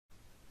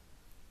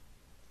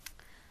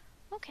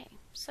Okay,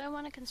 so I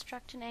want to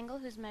construct an angle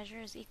whose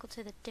measure is equal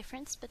to the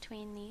difference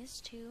between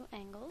these two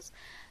angles.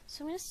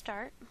 So I'm going to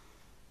start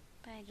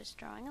by just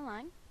drawing a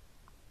line.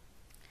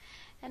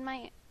 And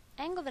my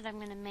angle that I'm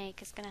going to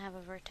make is going to have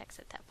a vertex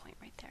at that point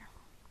right there.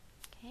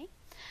 Okay,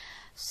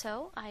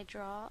 so I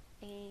draw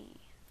a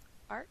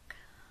arc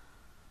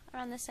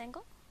around this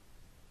angle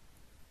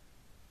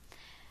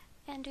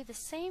and do the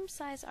same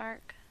size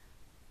arc,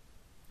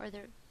 or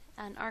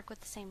an arc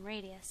with the same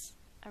radius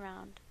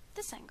around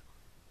this angle.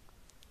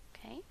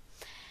 Okay,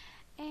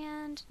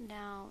 and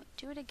now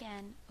do it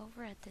again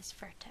over at this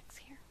vertex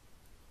here.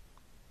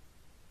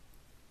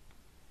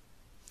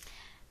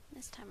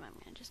 This time I'm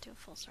going to just do a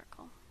full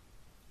circle.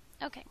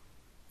 Okay,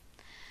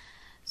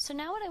 so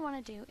now what I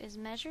want to do is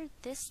measure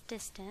this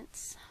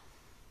distance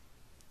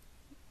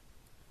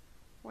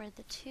where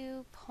the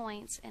 2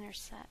 points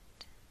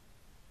intersect,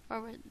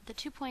 or where the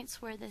 2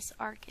 points where this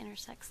arc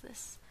intersects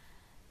this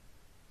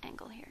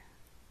angle here.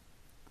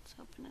 Let's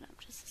open it up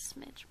just a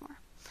smidge more.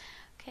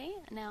 Okay,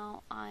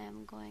 now I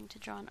am going to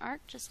draw an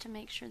arc just to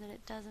make sure that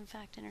it does in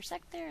fact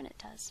intersect there, and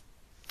it does.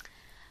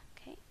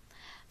 Okay,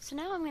 so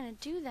now I'm going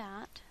to do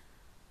that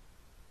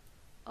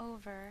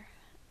over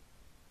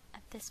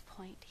at this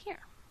point here.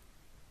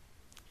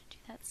 Do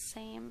that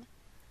same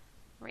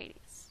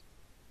radius.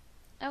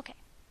 Okay,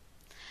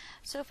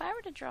 so if I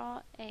were to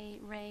draw a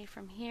ray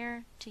from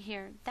here to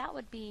here, that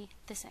would be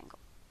this angle.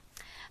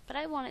 But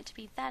I want it to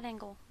be that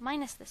angle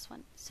minus this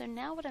one. So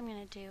now what I'm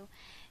going to do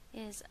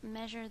is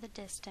measure the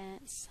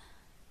distance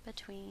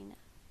between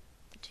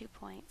the 2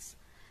 points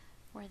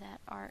where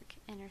that arc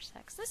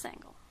intersects this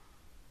angle.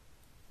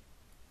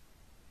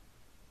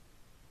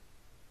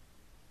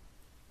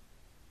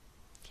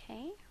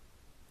 Okay,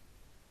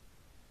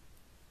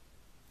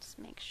 just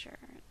make sure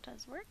it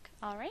does work.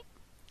 Alright,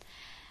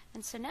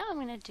 and so now I'm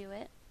going to do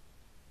it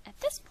at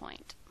this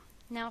point.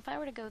 Now if I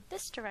were to go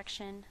this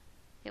direction,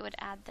 it would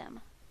add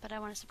them, but I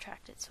want to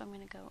subtract it, so I'm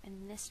going to go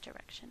in this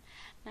direction.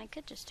 And I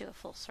could just do a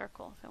full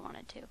circle if I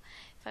wanted to.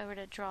 If I were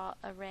to draw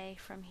a ray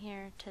from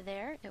here to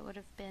there, it would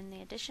have been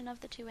the addition of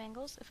the two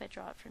angles. If I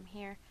draw it from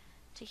here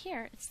to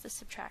here, it's the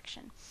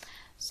subtraction.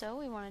 So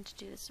we wanted to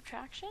do the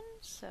subtraction,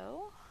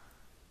 so,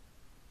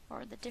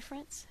 or the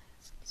difference,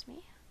 excuse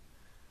me.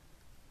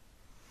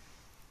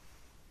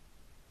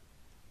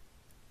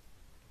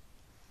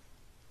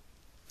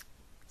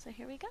 So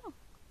here we go.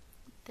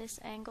 This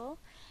angle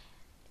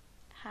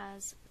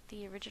has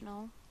the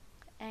original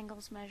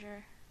angle's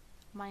measure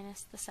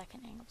minus the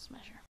second angle's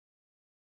measure.